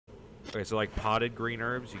Okay, so like potted green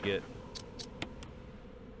herbs, you get.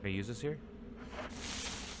 Can I use this here?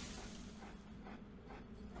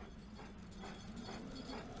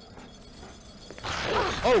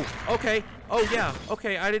 Oh, okay. Oh yeah.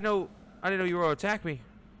 Okay, I didn't know you were gonna attack me.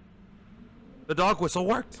 The dog whistle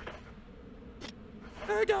worked.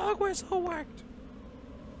 The dog whistle worked.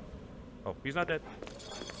 Oh, he's not dead.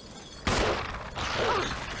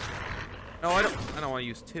 No, I don't want to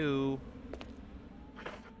use two.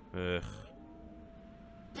 Ugh.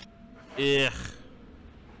 Ugh. Okay,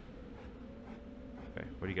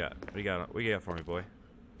 what do you got? What do you got for me, boy?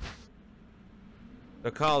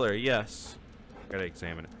 The collar, yes. Gotta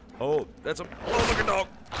examine it. Oh, that's a looking dog.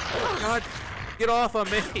 Oh, God, get off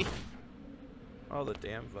of me. Oh, the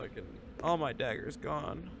damn fucking. All my daggers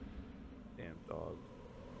gone. Damn dog.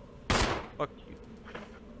 Fuck you.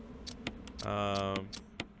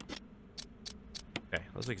 Okay,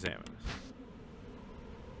 let's examine this.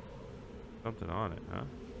 Something on it, huh?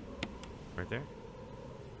 Right there?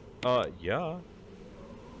 Yeah.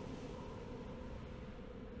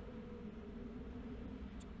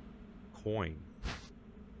 Coin.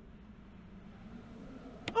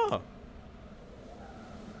 Oh.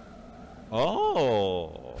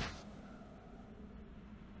 Oh.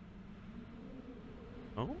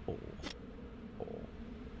 Oh.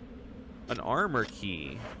 An armor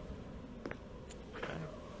key. Okay.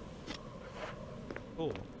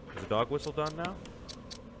 Cool. Is the dog whistle done now?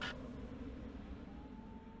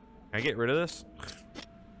 Can I get rid of this?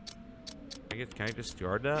 Can I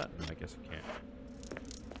discard that? No, I guess I can't.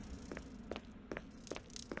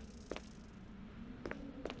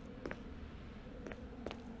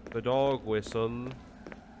 The dog whistle.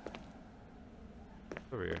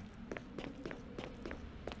 Over here.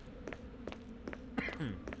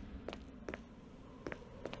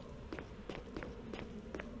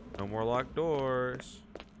 No more locked doors.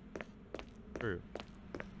 True.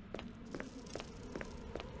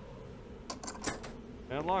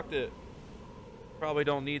 I unlocked it. Probably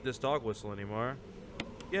don't need this dog whistle anymore.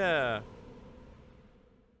 Yeah.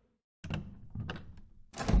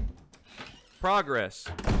 Progress.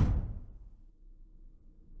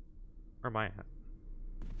 Where am I at?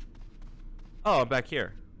 Oh, I'm back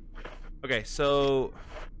here. Okay, so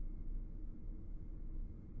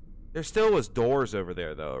there still was doors over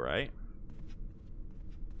there though, right?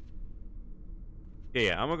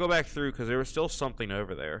 Yeah, I'm gonna go back through because there was still something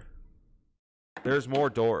over there. There's more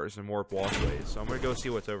doors and more walkways, so I'm gonna go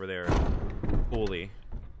see what's over there fully.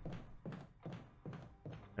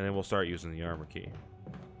 And then we'll start using the armor key.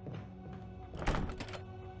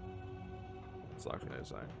 It's locked from the other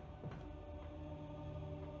side.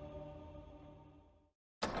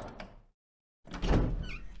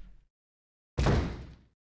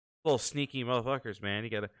 Little sneaky motherfuckers, man. You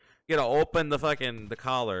gotta open the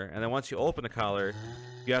collar, and then once you open the collar,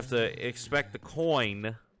 you have to expect the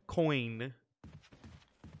coin,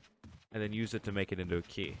 and then use it to make it into a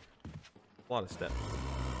key. A lot of steps.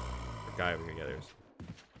 The guy over here, yeah, there's.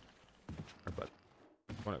 Or butt.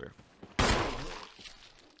 One over here.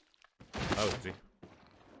 That was easy.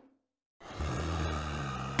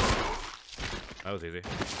 That was easy.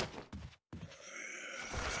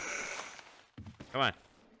 Come on.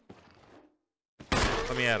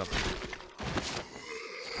 Let me at him.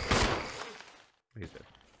 He's dead.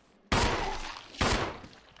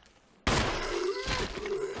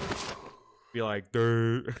 Be like,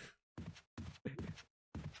 dude.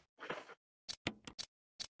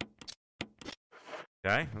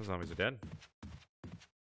 Okay, those zombies are dead.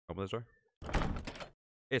 Open this door.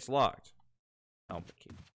 It's locked. Oh, key.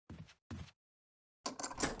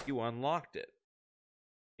 You unlocked it.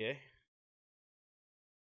 Yeah.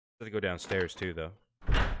 Gotta go downstairs too, though.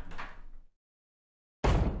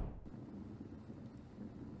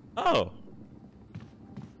 Oh.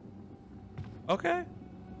 Okay.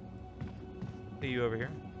 See you over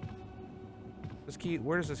here. This key,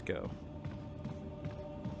 where does this go?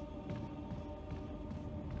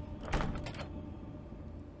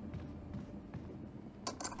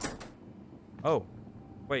 Oh.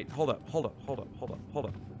 Wait, hold up. Hold the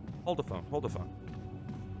phone.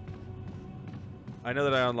 I know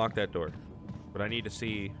that I unlocked that door, but I need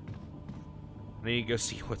to go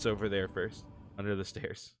see what's over there first. Under the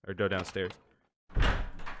stairs. Or go downstairs.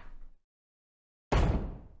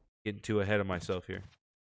 Getting too ahead of myself here.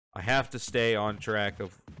 I have to stay on track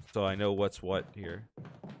of so I know what's what here.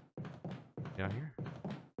 Down here?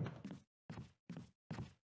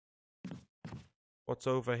 What's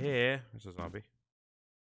over here? There's a zombie.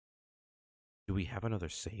 Do we have another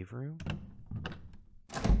save room?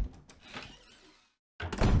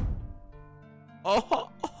 Oh,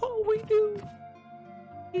 we do.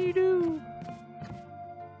 Doo.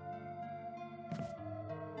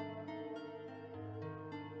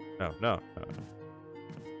 No, no, no.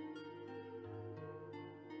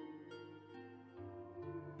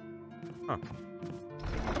 Huh.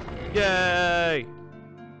 Yay!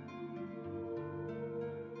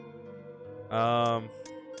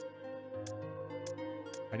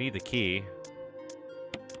 I need the key.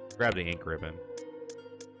 Grab the ink ribbon.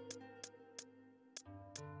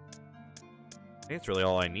 I think it's really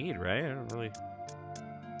all I need, right? I don't really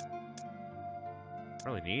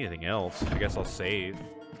need anything else. I guess I'll save.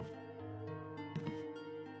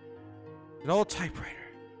 An old typewriter.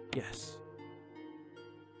 Yes.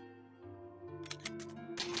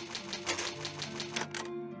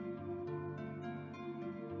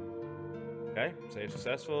 Okay, save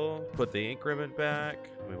successful. Put the ink ribbon back.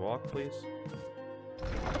 Can we walk, please?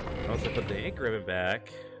 Also put the ink ribbon back.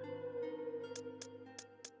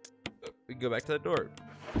 We can go back to that door.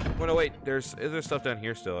 Oh no, wait. Is there stuff down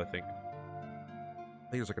here still? I think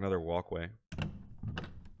there's like another walkway.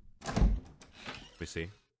 Let me see.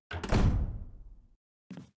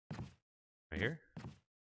 Right here.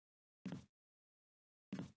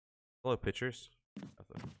 Hello, pictures.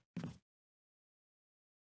 Nothing.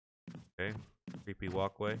 Okay. Creepy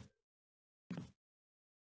walkway.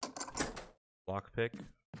 Lockpick.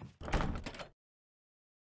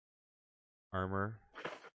 Armor.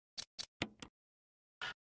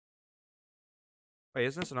 Wait,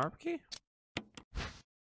 isn't this an armor key?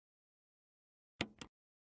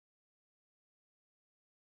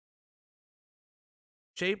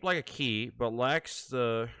 Shaped like a key, but lacks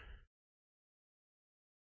the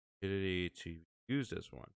ability to use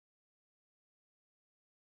as one.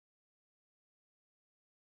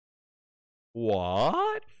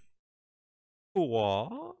 What?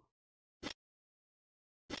 What?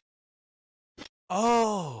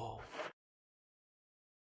 Oh.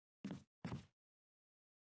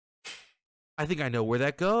 I think I know where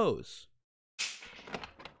that goes.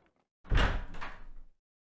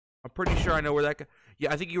 I'm pretty sure I know where that goes.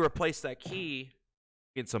 Yeah, I think you replace that key.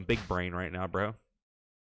 Getting some big brain right now, bro.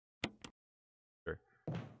 Sure.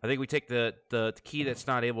 I think we take the key that's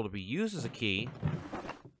not able to be used as a key.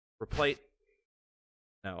 Replace.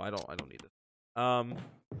 No, I don't need this.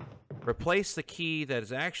 Replace the key that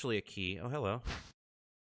is actually a key. Oh, hello.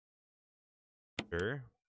 Sure.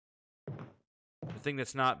 The thing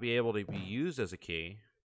that's not be able to be used as a key.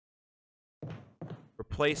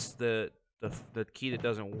 Replace the key that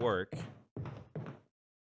doesn't work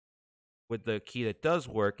with the key that does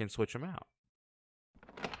work and switch them out.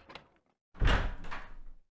 I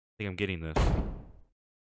think I'm getting this.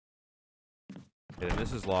 Okay, then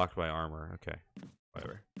this is locked by armor. Okay,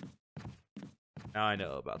 whatever. Now I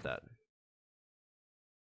know about that.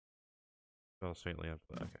 Oh, faintly up.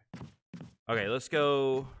 Okay. Okay, let's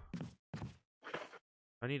go.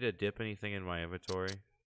 I need to dip anything in my inventory.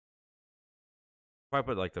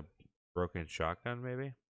 Probably put like the broken shotgun,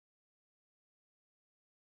 maybe.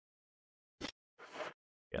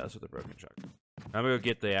 Yeah, that's with the broken shotgun. I'm gonna go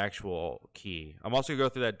get the actual key. I'm also gonna go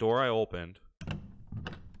through that door I opened, and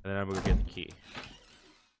then I'm gonna go get the key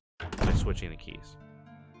by switching the keys.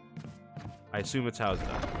 I assume it's how it's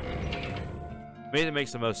done. Maybe it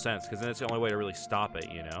makes the most sense because then it's the only way to really stop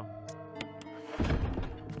it, you know.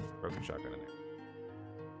 Broken shotgun in there.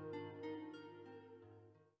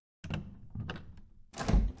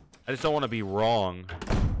 I just don't want to be wrong.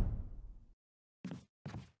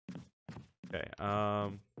 Okay,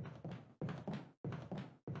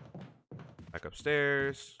 back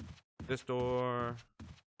upstairs. This door.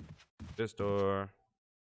 This door.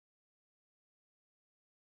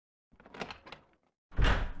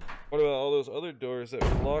 What about all those other doors that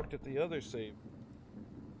were locked at the other save?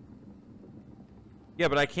 Yeah,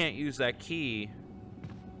 but I can't use that key.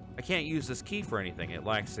 I can't use this key for anything. It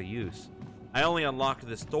lacks the use. I only unlocked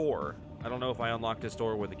this door. I don't know if I unlocked this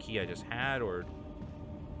door with the key I just had or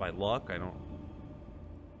by luck. I don't.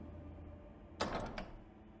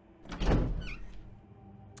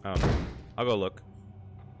 Oh, I'll go look.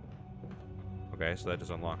 Okay, so that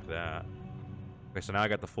just unlocked that. Okay, so now I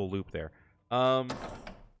got the full loop there. I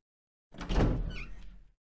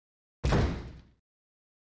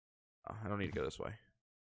don't need to go this way.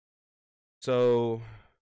 So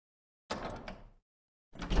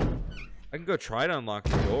I can go try to unlock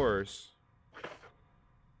the doors,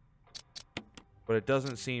 but it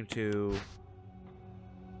doesn't seem to.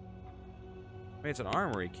 I mean, it's an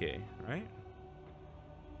armory key, right?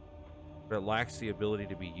 But it lacks the ability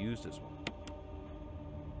to be used as one.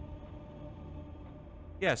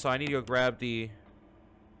 Yeah, so I need to go grab the.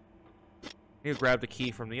 I need to grab the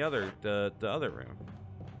key from the other room.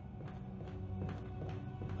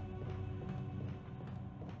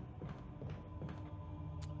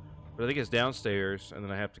 But I think it's downstairs, and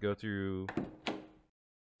then I have to go through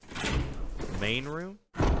the main room.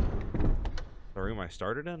 The room I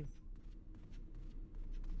started in.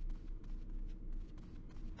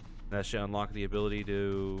 That should unlock the ability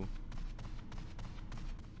to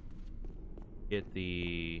get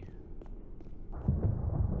the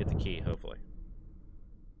key, hopefully.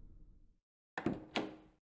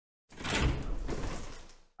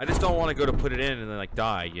 I just don't want to go to put it in and then like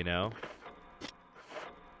die, you know?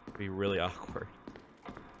 It'd be really awkward.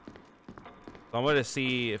 So I'm gonna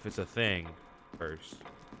see if it's a thing first.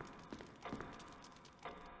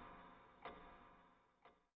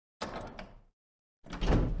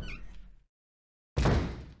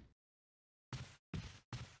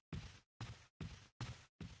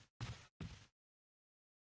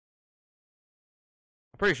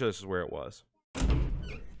 Pretty sure this is where it was.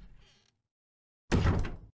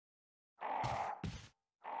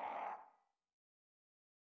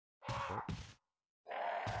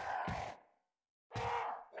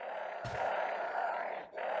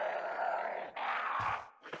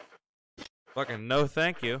 Fucking no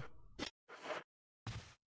thank you.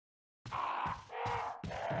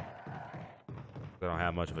 They don't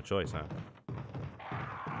have much of a choice, huh?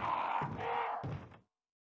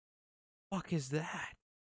 Fuck is that?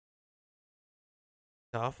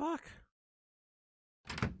 The fuck?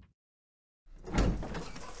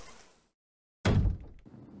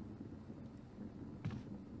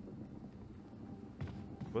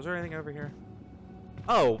 Was there anything over here?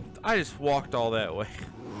 Oh, I just walked all that way.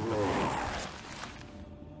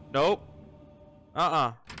 Nope.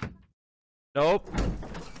 Nope.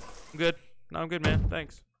 I'm good. No, I'm good, man.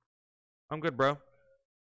 Thanks. I'm good, bro.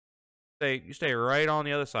 You stay right on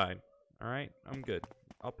the other side. All right? I'm good.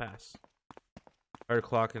 I'll pass. I heard a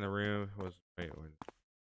clock in the room. Was wait,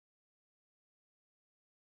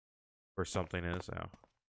 where something is now.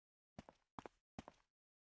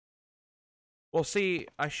 Well, see,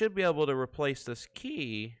 I should be able to replace this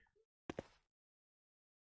key.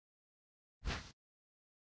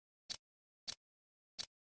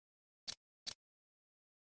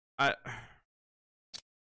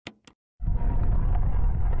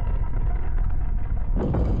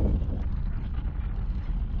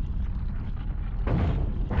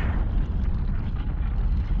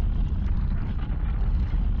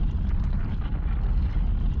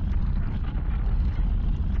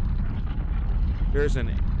 There's an...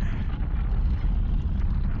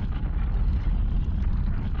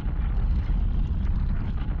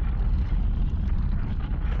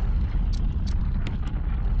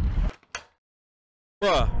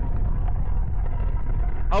 Bruh.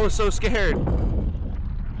 I was so scared.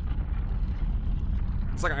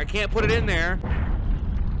 It's like I can't put it in there.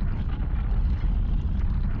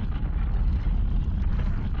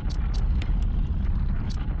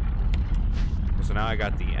 So now I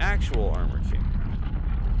got the actual armor key.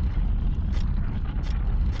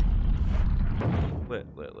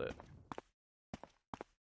 Lit.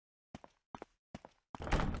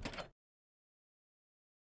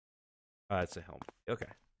 It's a helmet. Okay.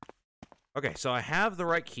 Okay, so I have the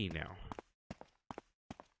right key now.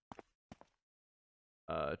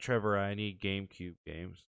 Trevor, I need GameCube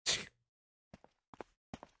games.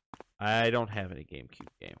 I don't have any GameCube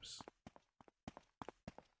games.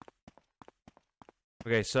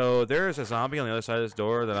 Okay, so there is a zombie on the other side of this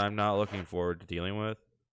door that I'm not looking forward to dealing with.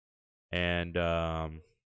 And,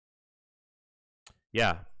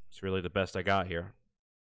 yeah, it's really the best I got here.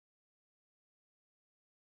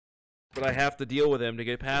 But I have to deal with him to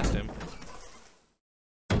get past him.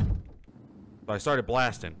 So I started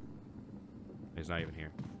blasting. He's not even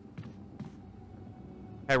here.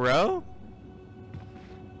 Hey, Ro?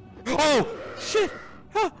 Oh, shit!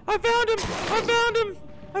 Oh, I found him! I found him!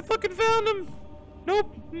 I fucking found him!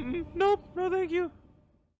 Nope. Nope. No, thank you.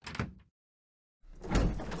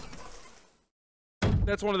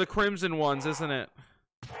 That's one of the crimson ones, isn't it?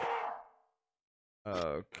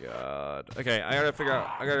 Oh, God. Okay, I gotta figure out...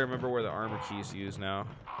 I gotta remember where the armor key is used now.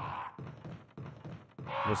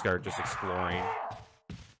 Let's start just exploring.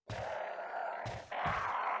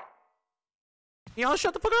 Y'all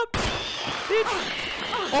shut the fuck up! Bitch.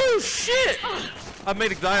 Oh, shit! I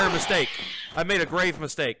made a dire mistake. I made a grave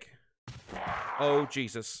mistake. Oh,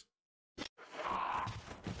 Jesus.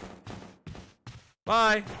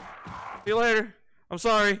 Bye. See you later. I'm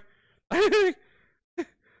sorry. I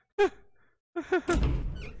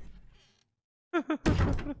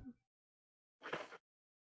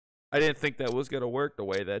didn't think that was gonna work the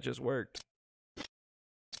way that just worked.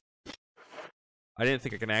 I didn't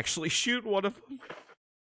think I can actually shoot one of them.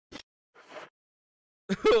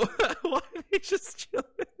 Why are they just chilling?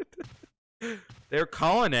 They're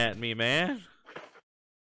calling at me, man.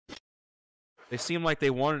 They seem like they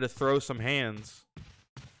wanted to throw some hands.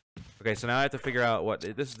 Okay, so now I have to figure out what...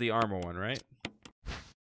 This is the armor one, right?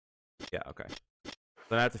 Yeah, okay.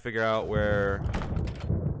 Then I have to figure out where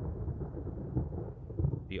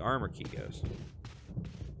the armor key goes.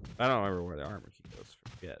 I don't remember where the armor key goes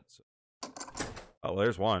yet. So. Oh, well,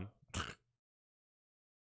 there's one.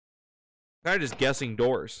 Kind of just guessing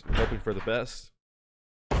doors, hoping for the best.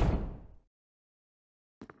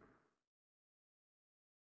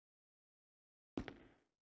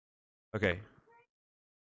 Okay.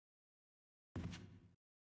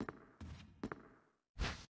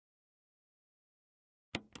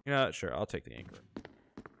 Yeah, sure. I'll take the anchor.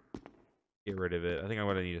 Get rid of it. I think I'm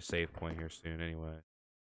gonna need a save point here soon anyway.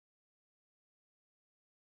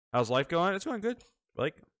 How's life going? It's going good.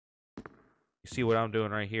 Like, you see what I'm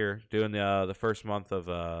doing right here? Doing the first month of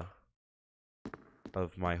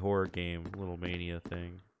my horror game, Little Mania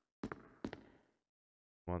thing.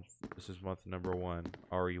 This is month number 1,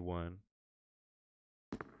 RE1.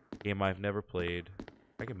 Game I've never played.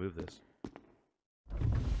 I can move this.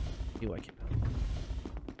 You like it.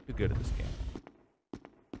 Too good at this game.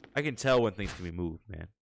 I can tell when things can be moved, man.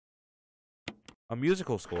 A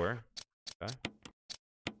musical score. Okay.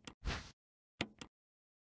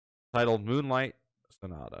 Titled Moonlight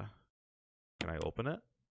Sonata. Can I open it?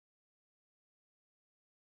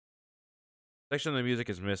 Section of the music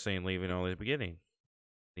is missing, leaving only the beginning.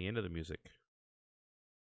 The end of the music.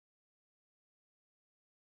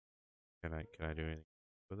 Can I do anything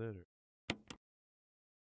with it? Or?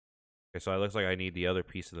 Okay, so it looks like I need the other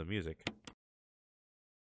piece of the music.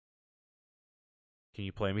 Can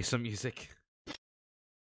you play me some music?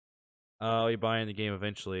 Oh, you're buying the game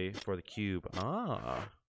eventually for the cube. Ah.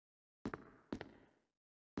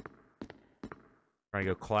 Trying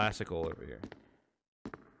to go classical over here.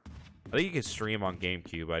 I think you can stream on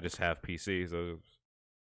GameCube. I just have PC, so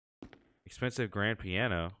expensive grand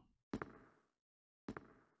piano.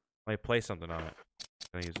 Might play something on it.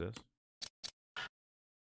 Can I use this?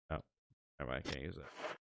 No. Never mind, I can't use it.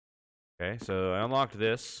 Okay, so I unlocked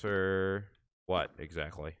this for what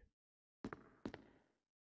exactly?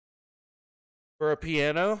 For a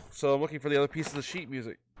piano. So I'm looking for the other piece of the sheet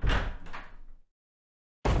music.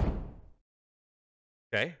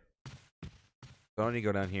 Okay. So I need to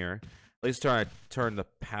go down here. At least try to turn the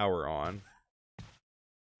power on.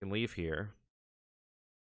 Can leave here.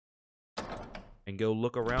 And go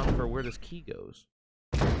look around for where this key goes.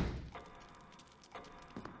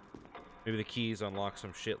 Maybe the keys unlock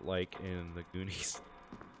some shit like in the Goonies.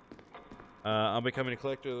 I'm becoming a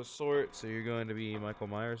collector of the sort, so you're going to be Michael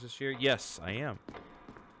Myers this year? Yes, I am.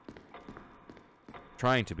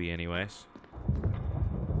 Trying to be, anyways.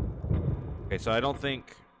 Okay, so I don't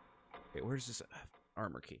think... Okay, where's this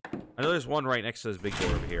armor key? I know there's one right next to this big door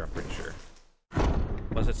over here, I'm pretty sure.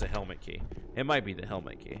 Unless it's a helmet key. It might be the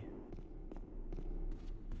helmet key.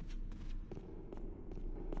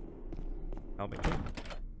 Helmet key.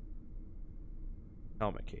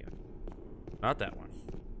 Helmet key. Not that one.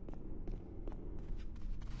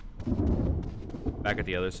 Back at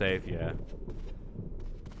the other safe, yeah.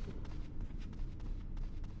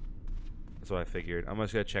 That's what I figured. I'm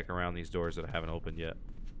just gonna check around these doors that I haven't opened yet.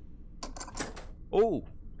 Oh,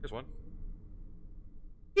 here's one.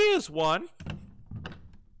 Here's one.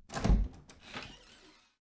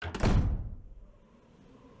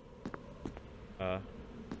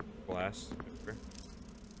 Glass.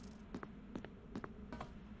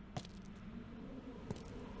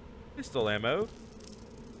 Pistol ammo.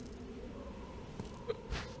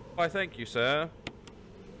 Why, thank you, sir.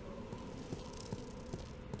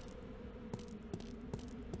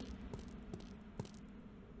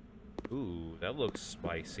 Ooh, that looks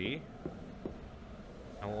spicy.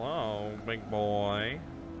 Hello, big boy.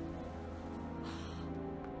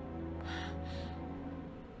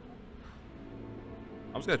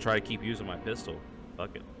 I'm just gonna try to keep using my pistol.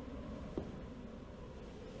 Fuck it.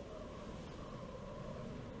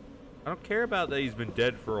 I don't care about that he's been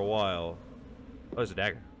dead for a while. Oh, there's a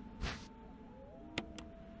dagger.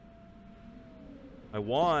 I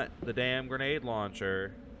want the damn grenade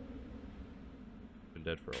launcher. Been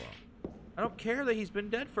dead for a while. I don't care that he's been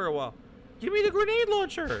dead for a while. Give me the grenade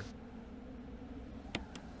launcher.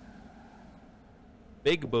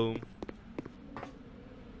 Big boom.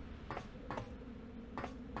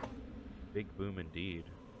 Big boom indeed.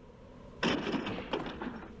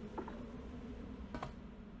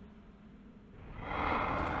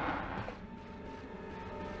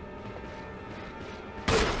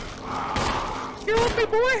 Get off me,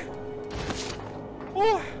 boy!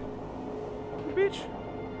 Oh! You bitch.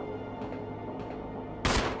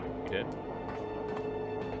 You dead?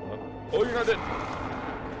 Oh, you're not dead.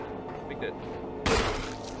 Big dead.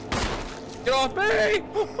 Get off me!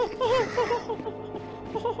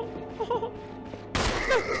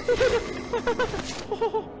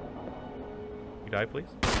 You die, please?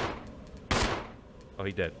 Oh,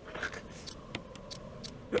 he dead.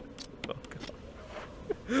 Oh,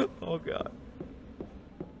 God. Oh, God.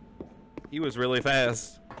 He was really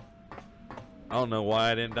fast. I don't know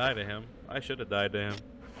why I didn't die to him. I should have died to him.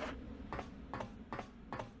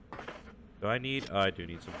 Do I need... Oh, I do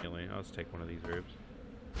need some healing. I'll just take one of these herbs.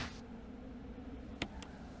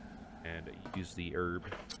 And use the herb.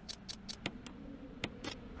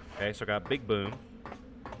 Okay, so I got Big Boom.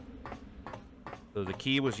 So the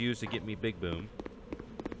key was used to get me Big Boom.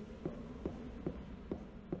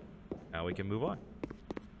 Now we can move on.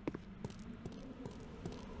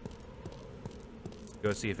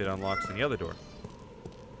 Go see if it unlocks in the other door.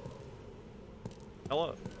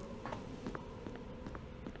 Hello.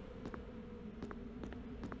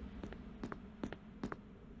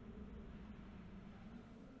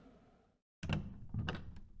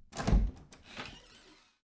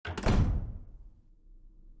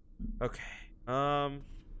 Okay.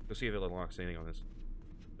 Go see if it unlocks anything on this.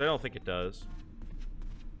 I don't think it does.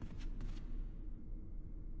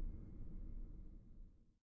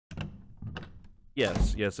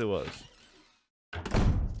 Yes, yes it was.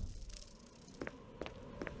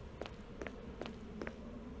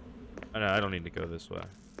 I don't need to go this way.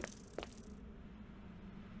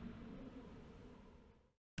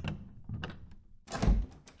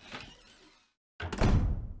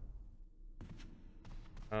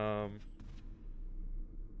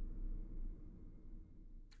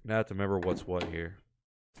 Now I have to remember what's what here.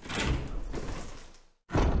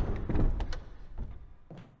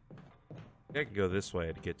 I can go this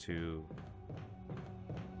way to get to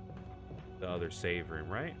the other save room,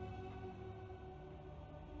 right?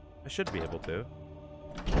 I should be able to.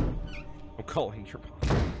 I'm calling your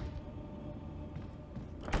mom.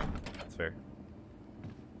 That's fair.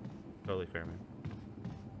 Totally fair, man.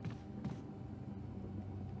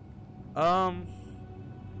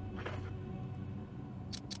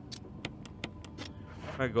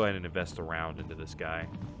 I'm gonna go ahead and invest a round into this guy.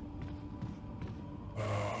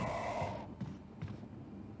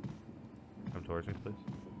 Come towards me, please.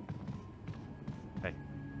 Hey.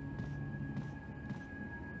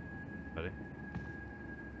 Buddy.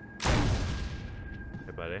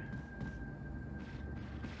 Hey, buddy.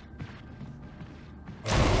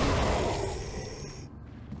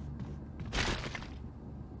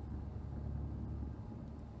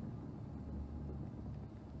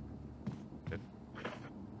 Good.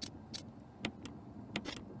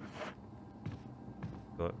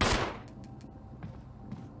 Good.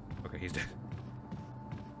 Okay, he's dead.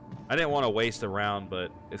 I didn't want to waste a round,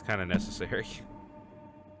 but it's kind of necessary.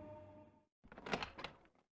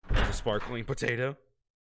 There's a sparkling potato.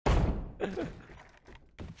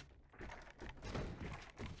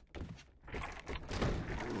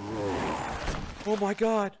 Oh my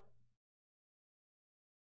god.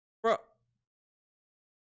 Bro.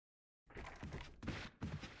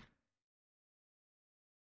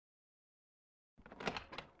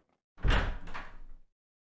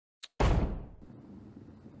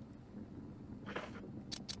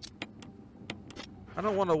 I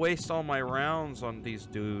don't want to waste all my rounds on these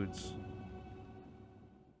dudes.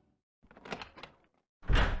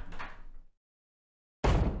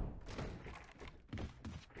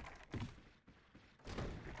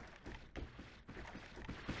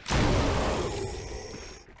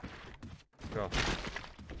 Go.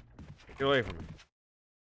 Get away from me.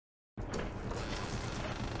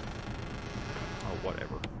 Oh,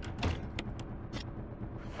 whatever.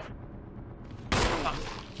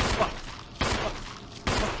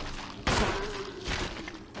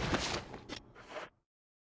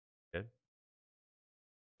 Dead?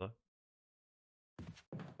 Hello?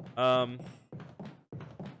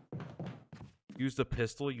 Use the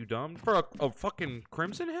pistol, you dumb? For a fucking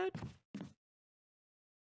crimson head?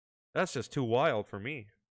 That's just too wild for me.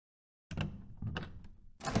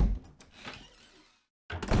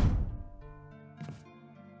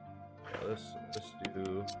 Let's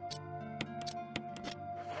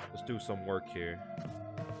do some work here.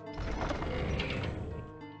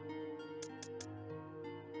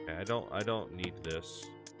 Okay, I don't need this.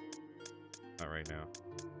 Not right now.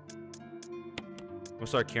 I'm gonna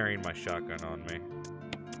start carrying my shotgun on me.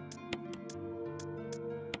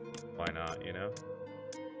 Why not, you know?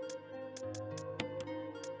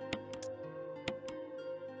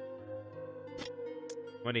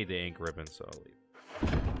 I need the ink ribbon, so I'll leave.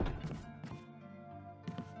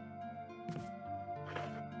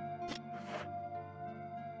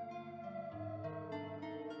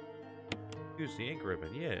 Use the ink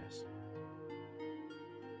ribbon, yes.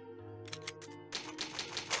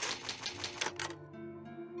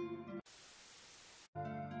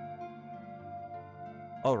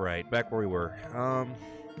 Alright, back where we were.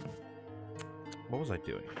 What was I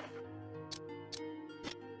doing?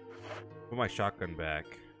 Put my shotgun back.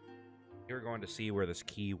 You were going to see where this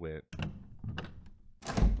key went.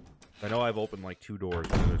 I know I've opened like 2 doors,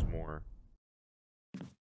 but there's more.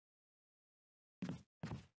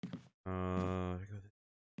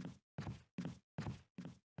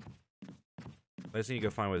 I just need to go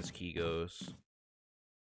find where this key goes.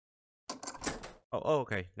 Oh,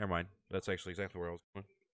 okay. Never mind. That's actually exactly where I was going.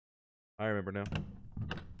 I remember now.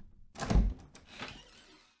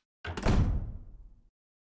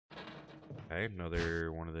 Okay,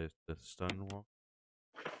 another one of the stun wall.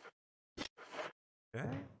 Okay.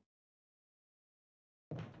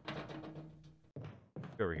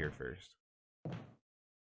 Go over here first.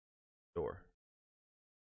 Door.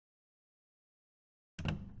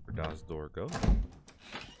 Where does door go?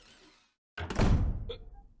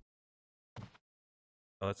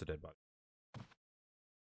 Oh, that's a dead body.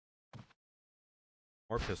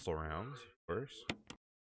 More pistol rounds, of course.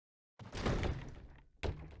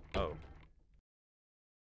 Oh.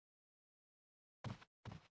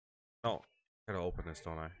 Oh, gotta open this,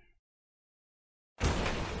 don't I?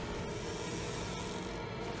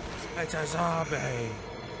 It's a zombie!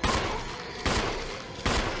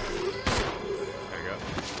 There you go.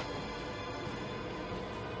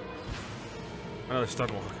 Another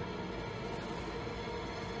stun walker.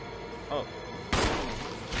 Oh.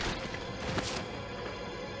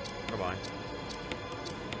 Bye-bye.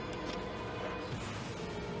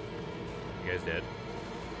 You guys dead?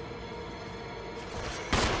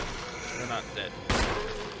 They're not dead.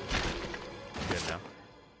 You dead now?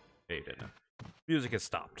 Yeah, you dead now. Music has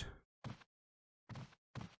stopped.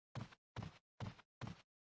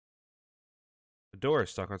 The door is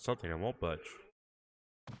stuck on something and won't budge.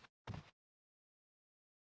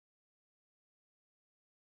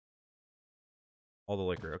 All the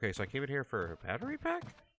liquor. Okay, so I came in here for a battery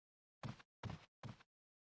pack?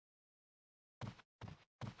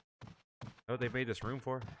 Oh, they made this room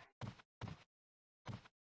for?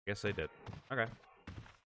 Guess they did. Okay.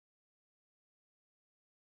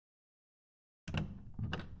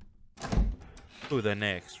 Ooh, the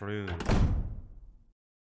next room.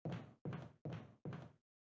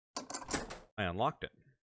 I unlocked it.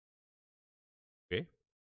 Okay.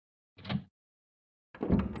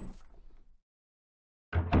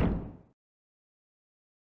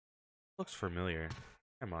 Looks familiar.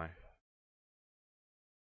 Am I?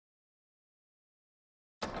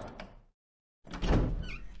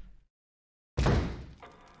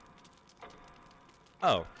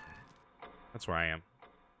 Oh. That's where I am.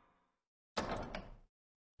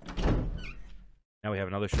 Now we have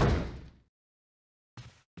another shortcut.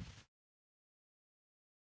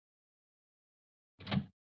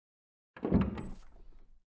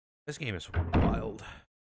 This game is wild.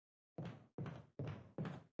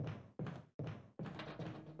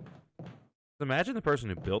 Imagine the person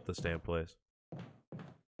who built this damn place.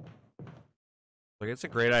 Like, it's a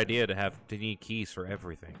great idea to need keys for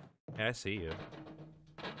everything. Yeah, I see you.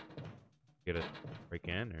 Get it break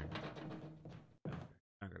in or no,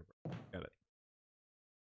 not gonna break. Got it.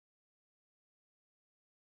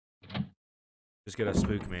 Just gonna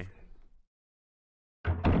spook me.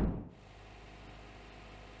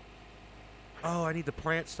 Oh, I need the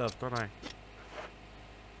plant stuff, don't I?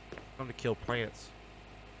 I'm to kill plants.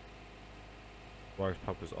 Water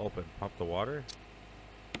pump is open. Pump the water.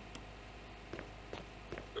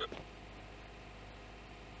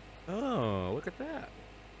 Oh, look at that.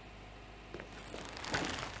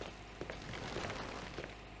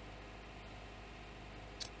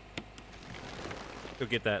 Go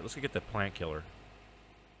get that. Let's go get the plant killer.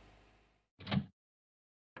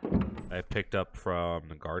 I picked up from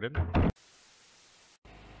the garden.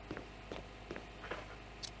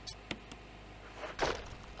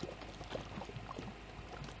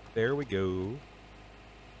 There we go.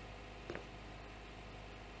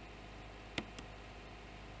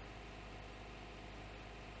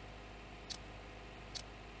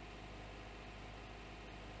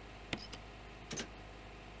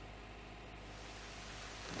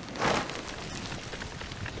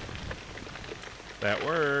 That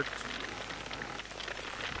worked.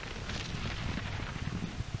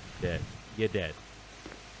 Dead. You're dead.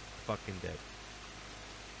 Fucking dead.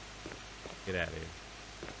 Get out of here.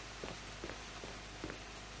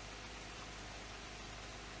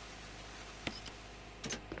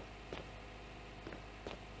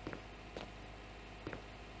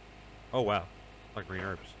 Oh wow. Like green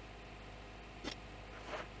herbs.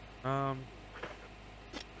 I'll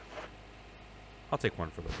take one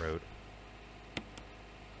for the road.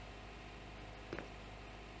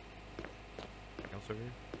 Anything else over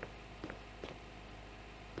here?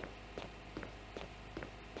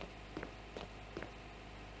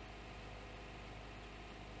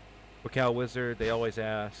 Cal Wizard, they always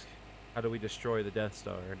ask, how do we destroy the Death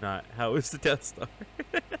Star? Not, how is the Death Star?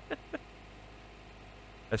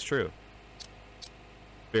 That's true.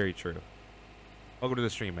 Very true. Welcome to the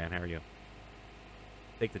stream, man. How are you?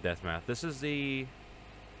 Take the death math. This is the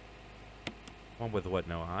one with what,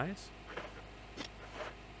 no eyes? I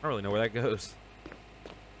don't really know where that goes.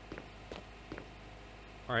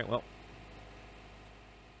 Alright, well.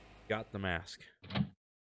 Got the mask.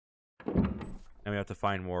 And we have to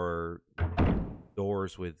find more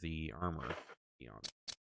doors with the armor beyond.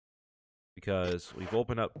 Because we've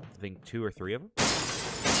opened up, I think, 2 or 3 of them.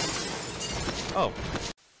 Oh.